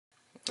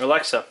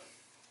Alexa,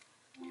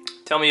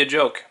 tell me a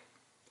joke.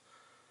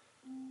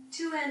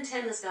 Two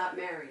antennas got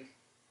married.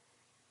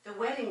 The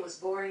wedding was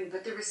boring,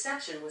 but the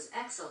reception was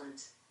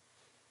excellent.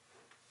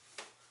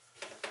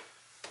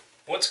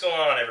 What's going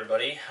on,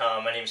 everybody?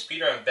 My name is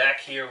Peter. I'm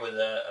back here with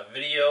a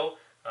video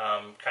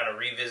kind of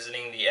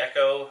revisiting the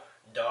Echo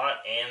Dot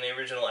and the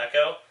original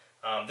Echo.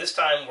 This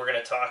time we're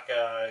going to talk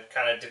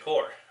kind of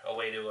decor, a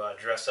way to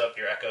dress up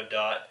your Echo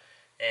Dot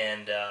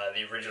and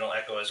the original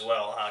Echo as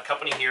well. A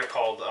company here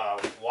called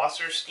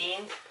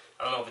Wasserstein.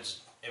 I don't know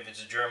if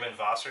it's German,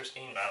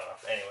 Wasserstein, I don't know.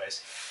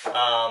 Anyways,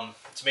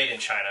 it's made in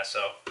China,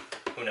 so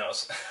who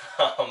knows.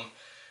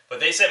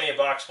 But they sent me a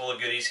box full of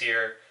goodies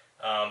here.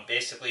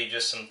 Basically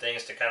just some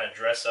things to kind of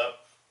dress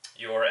up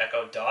your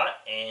Echo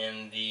Dot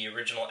and the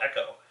original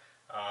Echo,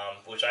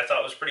 which I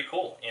thought was pretty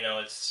cool. You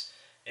know, it's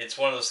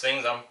one of those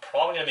things. I'm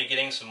probably going to be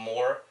getting some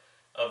more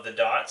of the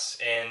dots,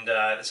 and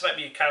this might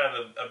be kind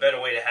of a better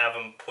way to have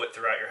them put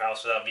throughout your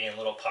house without being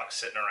little pucks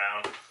sitting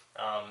around.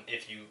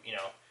 If you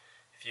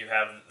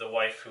have the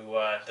wife who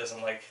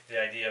doesn't like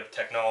the idea of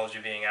technology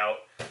being out,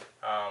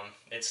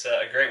 it's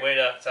a great way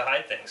to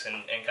hide things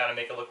and kind of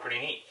make it look pretty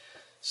neat.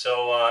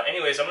 So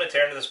anyways, I'm going to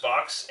tear into this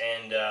box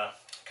and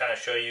kind of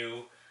show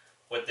you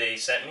what they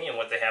sent me and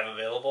what they have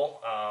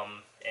available,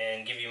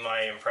 and give you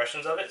my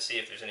impressions of it, see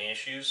if there's any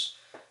issues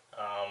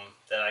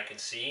that I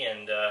could see,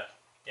 and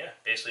yeah,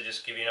 basically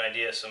just give you an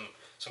idea of some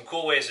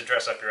cool ways to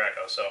dress up your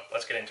Echo. So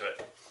let's get into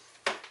it.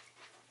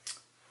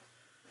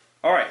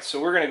 Alright, so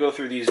we're going to go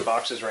through these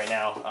boxes right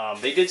now.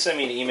 They did send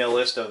me an email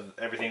list of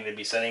everything they'd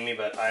be sending me,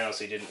 but I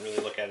honestly didn't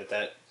really look at it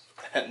that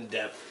in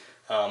depth.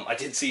 I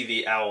did see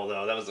the owl,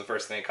 though. That was the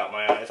first thing that caught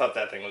my eye. I thought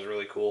that thing was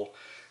really cool.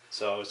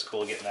 So it was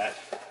cool getting that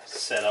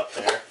set up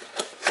there.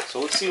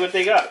 So let's see what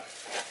they got.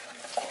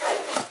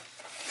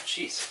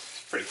 Jeez,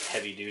 it's pretty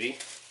heavy duty.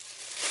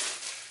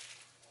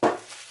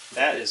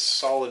 That is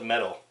solid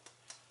metal.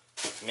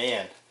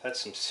 Man,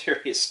 that's some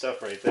serious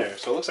stuff right there.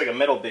 So it looks like a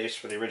metal base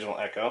for the original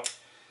Echo.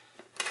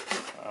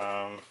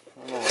 I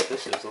don't know what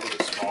this is, a little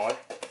bit smaller.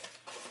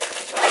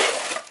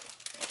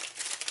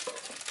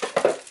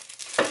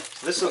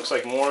 This looks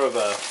like more of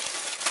a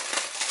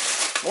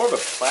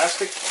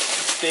plastic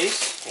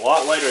base, a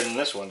lot lighter than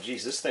this one.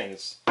 Geez, this thing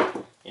is,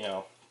 you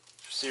know,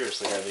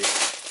 seriously heavy.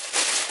 So,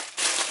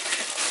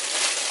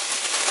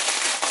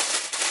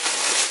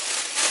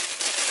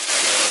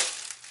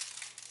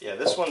 yeah,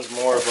 this one's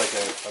more of like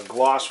a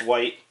gloss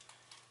white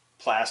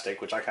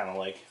plastic, which I kind of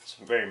like. It's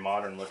very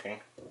modern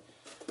looking.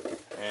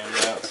 And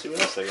let's see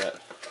what else I got.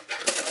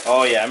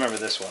 Oh yeah, I remember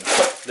this one.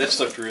 This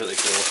looked really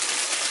cool.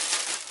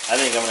 I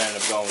think I'm going to end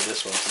up going with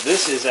this one. So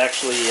this is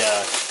actually,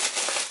 I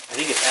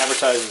think it's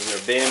advertised as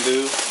their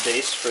bamboo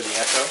base for the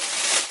Echo.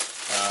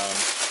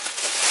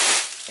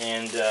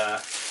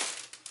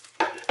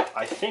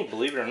 I think,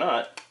 believe it or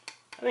not,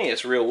 I think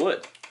it's real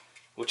wood,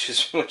 which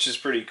is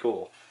pretty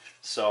cool.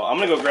 So I'm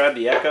going to go grab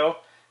the Echo,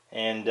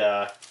 and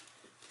I'm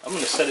going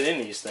to set it in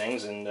these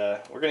things, and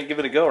we're going to give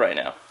it a go right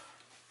now.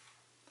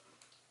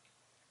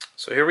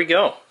 So here we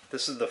go.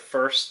 This is the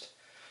first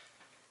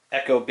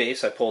Echo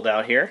base I pulled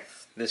out here.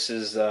 This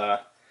is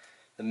the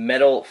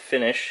metal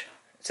finish.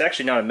 It's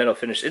actually not a metal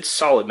finish. It's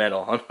solid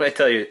metal. I'm going to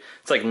tell you,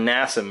 it's like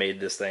NASA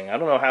made this thing. I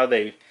don't know how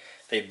they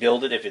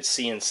build it, if it's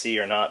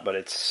CNC or not, but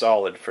it's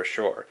solid for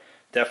sure.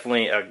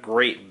 Definitely a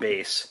great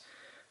base.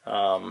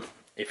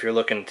 If you're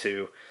looking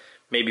to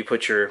maybe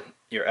put your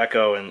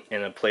Echo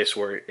in a place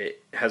where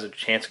it has a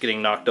chance of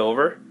getting knocked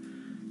over.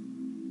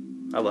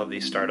 I love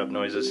these startup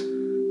noises.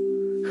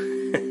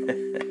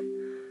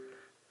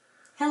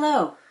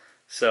 Hello.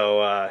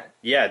 So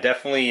yeah,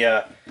 definitely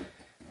a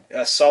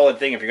solid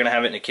thing if you're going to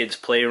have it in a kid's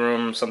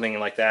playroom, something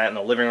like that, in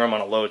the living room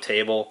on a low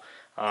table.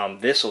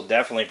 This will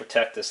definitely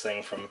protect this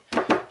thing from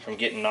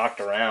getting knocked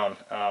around.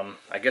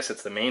 I guess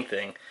it's the main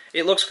thing.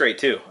 It looks great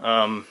too.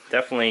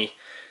 Definitely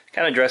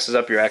kind of dresses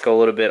up your Echo a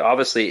little bit.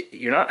 Obviously,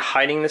 you're not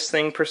hiding this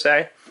thing per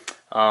se,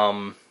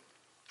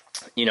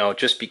 you know,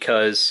 just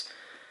because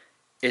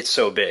it's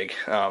so big.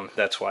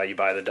 That's why you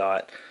buy the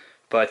Dot.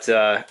 But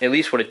at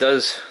least what it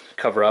does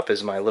cover up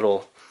is my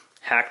little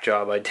hack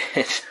job I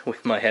did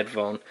with my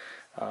headphone,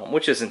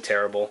 which isn't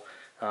terrible.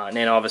 And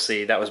then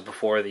obviously that was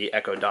before the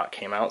Echo Dot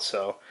came out,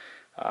 so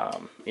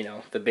you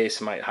know, the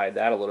base might hide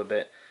that a little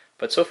bit.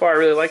 But so far I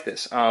really like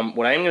this.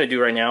 What I am going to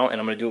do right now, and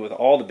I'm going to do it with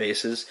all the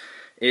bases,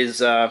 is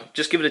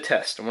just give it a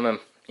test. I want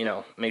to, you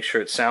know, make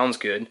sure it sounds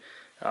good.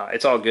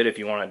 It's all good if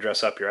you want to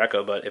dress up your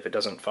Echo, but if it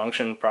doesn't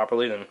function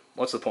properly, then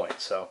what's the point?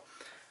 So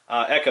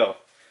Echo,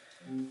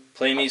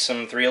 play me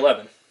some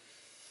 311.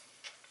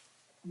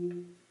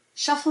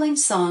 Shuffling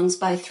songs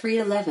by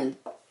 311.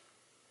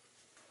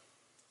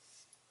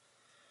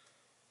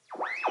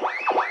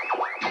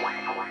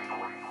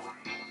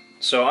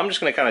 So I'm just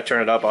going to kind of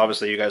turn it up.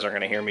 Obviously you guys aren't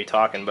going to hear me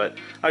talking, but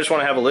I just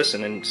want to have a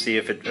listen and see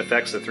if it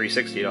affects the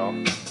 360 at all.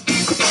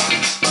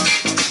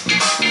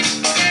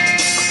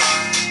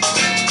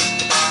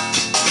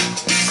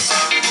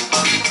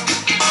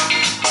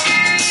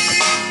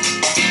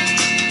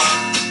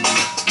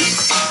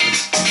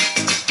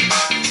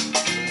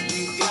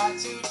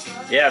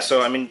 Yeah,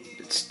 so I mean,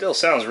 still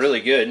sounds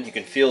really good. You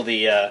can feel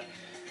the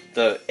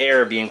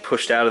air being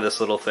pushed out of this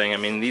little thing. I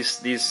mean,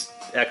 these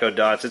Echo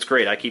Dots, it's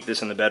great. I keep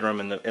this in the bedroom,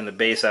 and the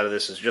bass out of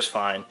this is just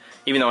fine.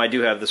 Even though I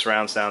do have the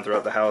surround sound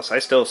throughout the house, I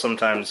still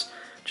sometimes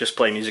just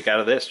play music out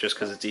of this just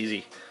because it's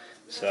easy.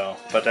 So,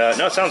 but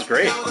no, it sounds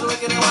great.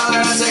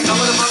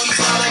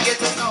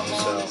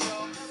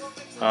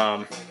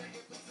 So,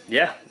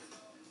 yeah,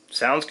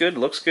 sounds good,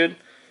 looks good.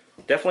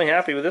 Definitely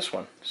happy with this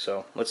one.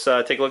 So let's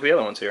take a look at the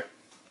other ones here.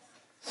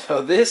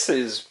 So this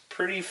is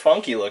pretty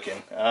funky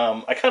looking.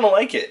 I kind of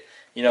like it.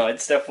 You know,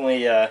 it's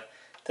definitely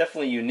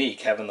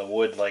unique having the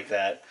wood like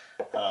that.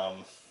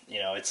 You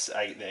know, it's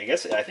I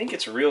think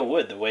it's real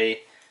wood, the way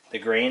the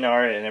grain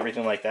are and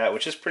everything like that,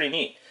 which is pretty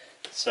neat.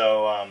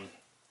 So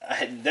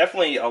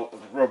definitely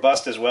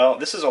robust as well.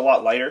 This is a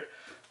lot lighter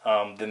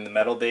than the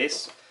metal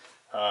base,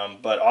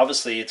 but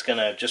obviously it's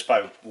gonna, just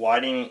by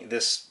widening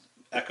this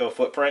Echo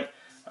footprint.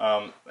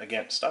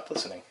 Again, stop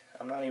listening.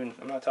 I'm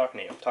not talking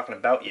to you. I'm talking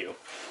about you.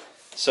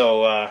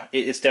 So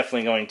it's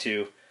definitely going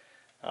to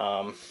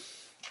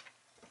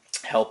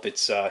help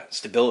its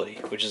stability,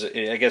 which is,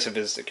 I guess, if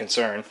it's a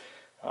concern.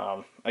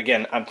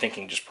 Again, I'm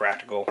thinking just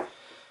practical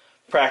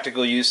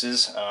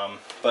uses.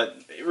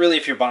 But really,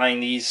 if you're buying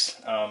these,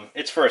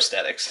 it's for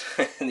aesthetics,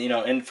 you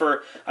know. And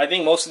I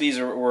think most of these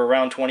were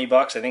around 20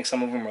 bucks. I think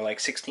some of them were like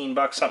 16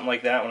 bucks, something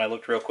like that, when I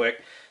looked real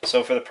quick.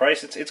 So for the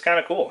price, it's kind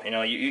of cool. You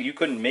know, you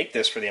couldn't make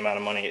this for the amount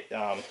of money,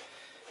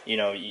 you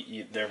know,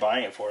 they're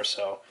buying it for.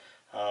 So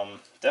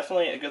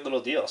definitely a good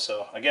little deal.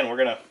 So again, we're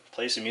gonna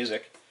play some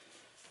music.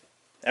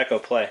 Echo,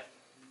 play.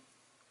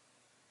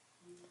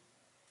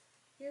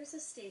 Here's a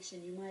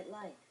station you might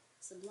like.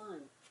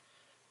 Sublime.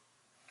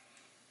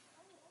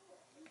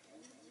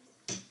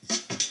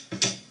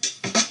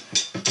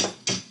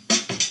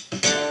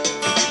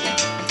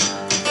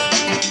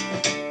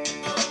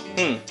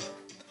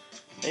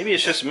 Maybe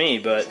it's just me,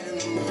 but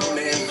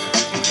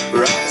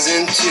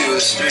rising to the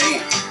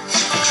street,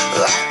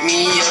 light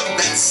me up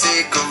that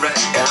cigarette,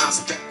 I'll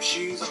strap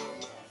shoes on.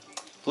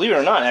 Believe it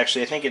or not,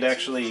 actually, I think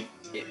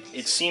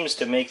it seems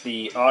to make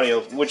the audio,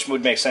 which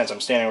would make sense.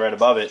 I'm standing right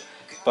above it,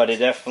 but it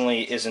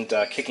definitely isn't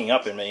kicking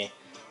up in me.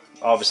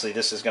 Obviously,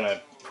 this is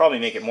gonna probably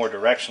make it more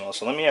directional.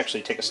 So let me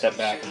actually take a step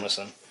back and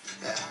listen.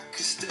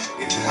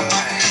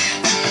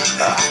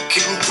 I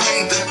can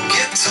play the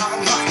guitar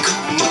like a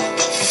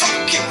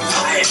motherfucking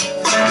pipe.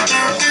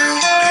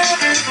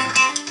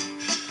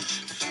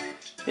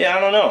 Yeah, I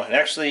don't know.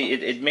 Actually,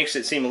 it makes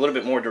it seem a little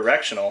bit more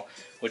directional,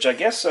 which I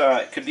guess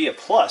could be a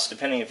plus,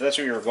 depending if that's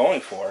what you were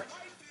going for.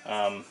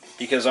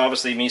 Because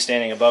obviously, me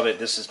standing above it,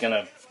 this is going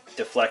to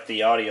deflect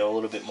the audio a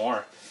little bit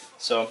more.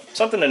 So,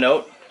 something to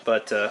note.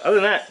 But other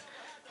than that,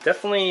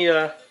 definitely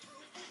a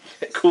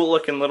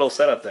cool-looking little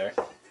setup there.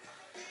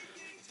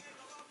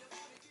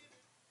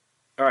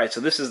 Alright,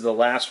 so this is the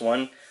last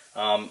one,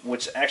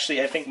 which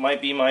actually I think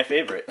might be my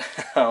favorite.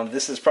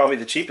 This is probably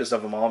the cheapest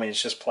of them all. I mean,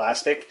 it's just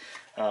plastic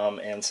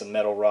and some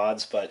metal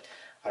rods, but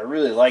I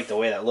really like the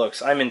way that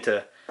looks. I'm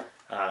into,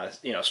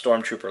 you know,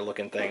 stormtrooper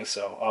looking things,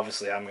 so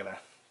obviously I'm going to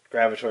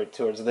gravitate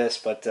towards this,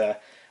 but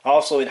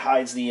also it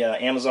hides the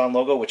Amazon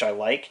logo, which I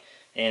like,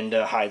 and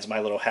hides my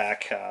little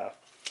hack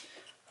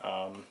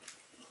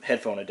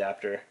headphone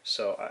adapter,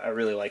 so I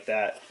really like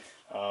that.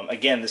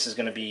 Again, this is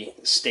going to be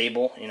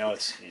stable. You know,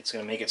 it's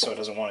going to make it so it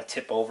doesn't want to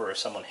tip over if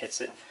someone hits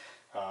it,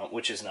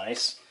 which is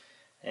nice.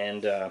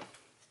 And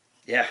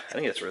yeah, I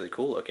think it's really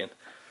cool looking,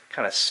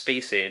 kind of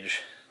space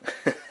age.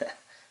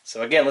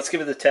 So again, let's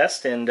give it the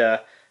test and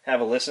have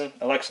a listen.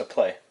 Alexa,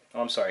 play.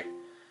 Oh, I'm sorry,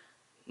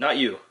 not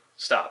you.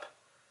 Stop.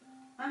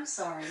 I'm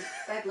sorry,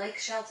 by Blake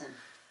Shelton.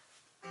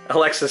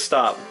 Alexa,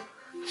 stop.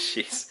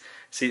 Jeez.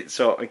 See,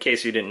 so in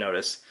case you didn't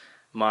notice,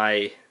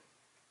 my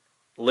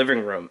living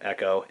room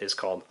Echo is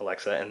called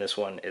Alexa, and this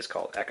one is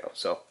called Echo.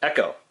 So,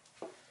 Echo,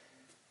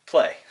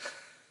 play.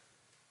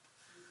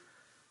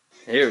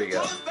 Here we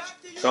go.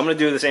 So I'm going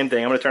to do the same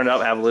thing. I'm going to turn it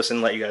up, have a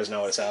listen, let you guys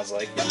know what it sounds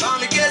like.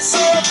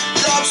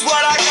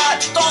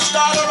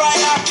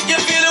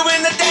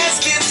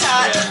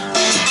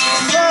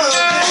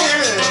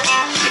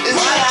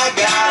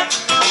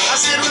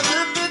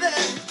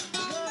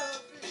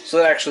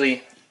 So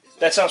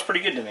that sounds pretty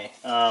good to me.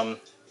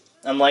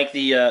 Unlike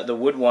the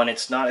wood one,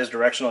 it's not as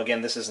directional.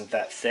 Again, this isn't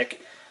that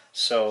thick,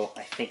 so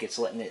I think it's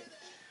letting it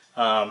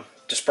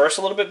disperse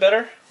a little bit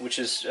better, which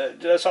is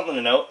something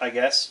to note, I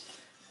guess.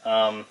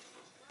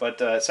 But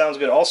it sounds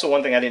good. Also,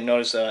 one thing I didn't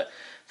notice,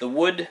 the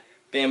wood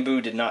bamboo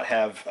did not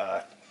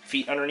have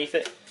feet underneath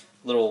it,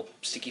 little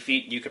sticky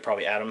feet. You could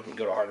probably add them and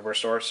go to a hardware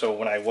store. So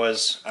when I don't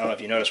know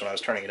if you noticed when I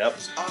was turning it up,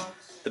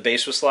 the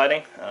bass was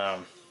sliding.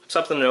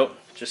 Something to note,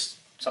 just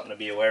something to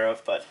be aware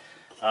of, but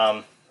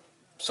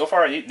so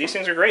far these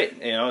things are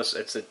great. You know,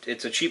 it's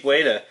a cheap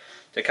way to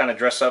kind of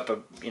dress up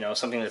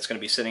something that's going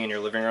to be sitting in your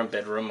living room,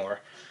 bedroom,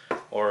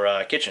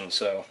 or kitchen.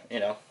 So, you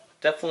know,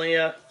 definitely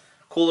a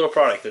cool little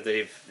product that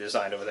they've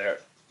designed over there.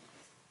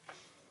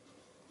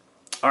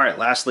 All right,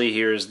 lastly,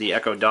 here's the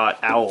Echo Dot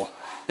Owl.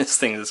 This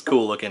thing is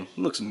cool looking. It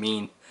looks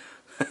mean.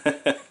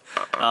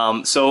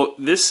 So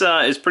this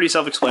is pretty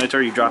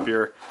self-explanatory. You drop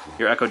your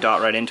Echo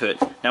Dot right into it.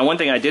 Now, one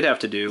thing I did have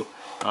to do,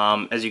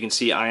 as you can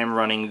see, I am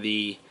running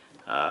the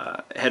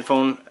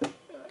headphone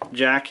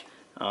jack.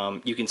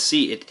 You can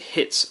see it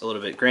hits a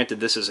little bit. Granted,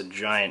 this is a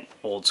giant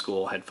old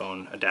school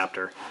headphone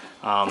adapter.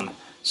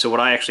 So what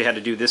I actually had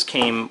to do, this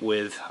came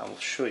with, I will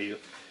show you,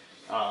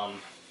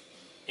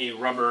 a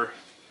rubber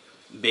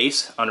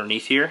base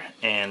underneath here,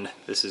 and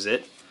this is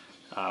it.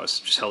 I was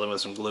just held in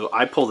with some glue.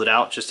 I pulled it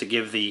out just to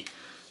give the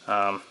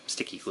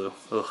sticky glue,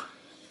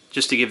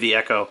 just to give the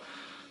Echo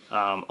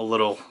a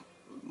little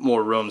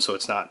more room so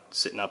it's not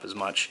sitting up as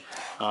much.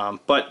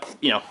 But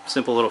you know,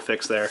 simple little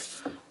fix there,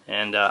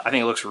 and I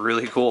think it looks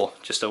really cool.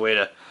 Just a way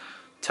to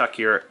tuck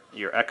your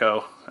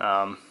Echo,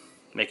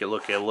 make it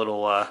look a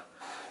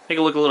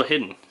little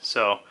hidden.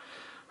 So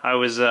I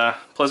was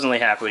pleasantly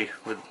happy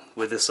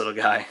with this little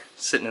guy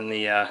sitting in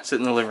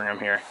the living room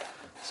here.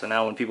 So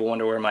now when people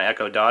wonder where my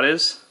Echo Dot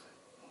is,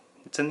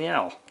 it's in the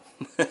owl.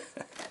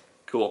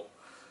 Cool.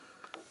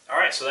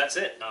 Alright, so that's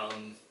it.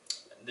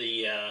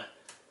 The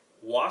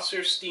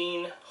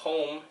Wasserstein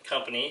Home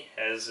company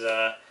has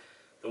the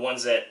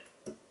ones that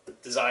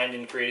designed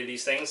and created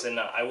these things, and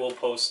I will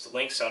post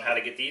links on how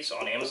to get these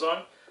on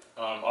Amazon.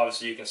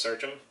 Obviously you can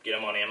search them, get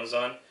them on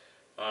Amazon.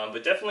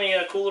 But definitely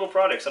a cool little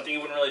product, something you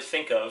wouldn't really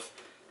think of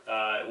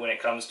when it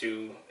comes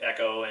to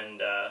Echo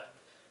and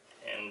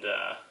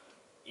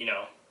you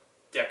know,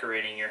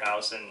 decorating your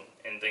house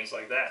and things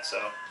like that. So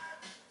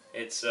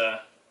it's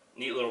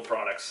neat little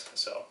products,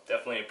 so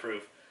definitely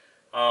approve.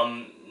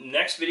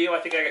 Next video I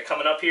think I got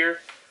coming up here,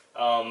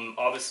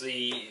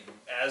 obviously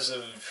as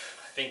of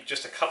I think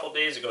just a couple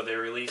days ago they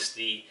released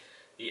the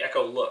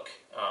Echo Look,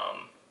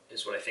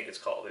 is what I think it's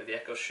called, or the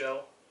Echo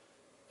Show.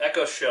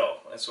 Echo Show,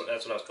 that's what I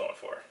was going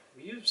for.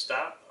 Will you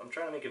stop? I'm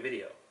trying to make a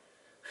video.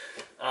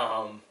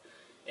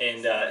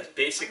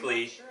 Basically,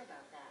 I'm not sure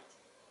about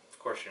that. of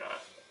course you're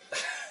not.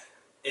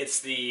 It's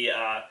the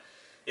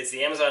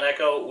Amazon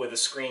Echo with a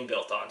screen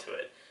built onto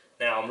it.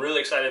 Now I'm really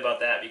excited about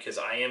that because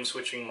I am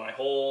switching my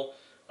whole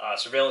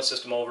surveillance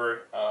system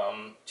over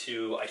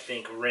to, I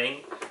think,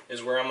 Ring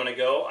is where I'm going to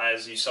go.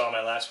 As you saw in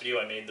my last video,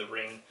 I made the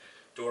Ring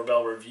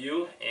doorbell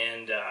review,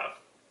 and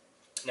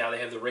now they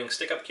have the Ring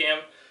stick-up cam.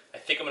 I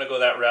think I'm going to go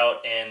that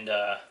route, and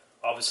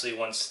obviously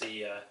once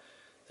the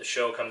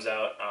show comes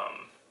out,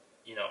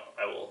 you know,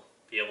 I will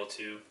be able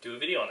to do a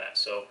video on that.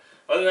 So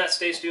other than that,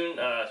 stay tuned,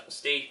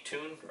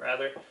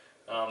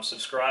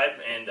 subscribe,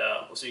 and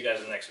we'll see you guys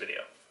in the next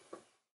video.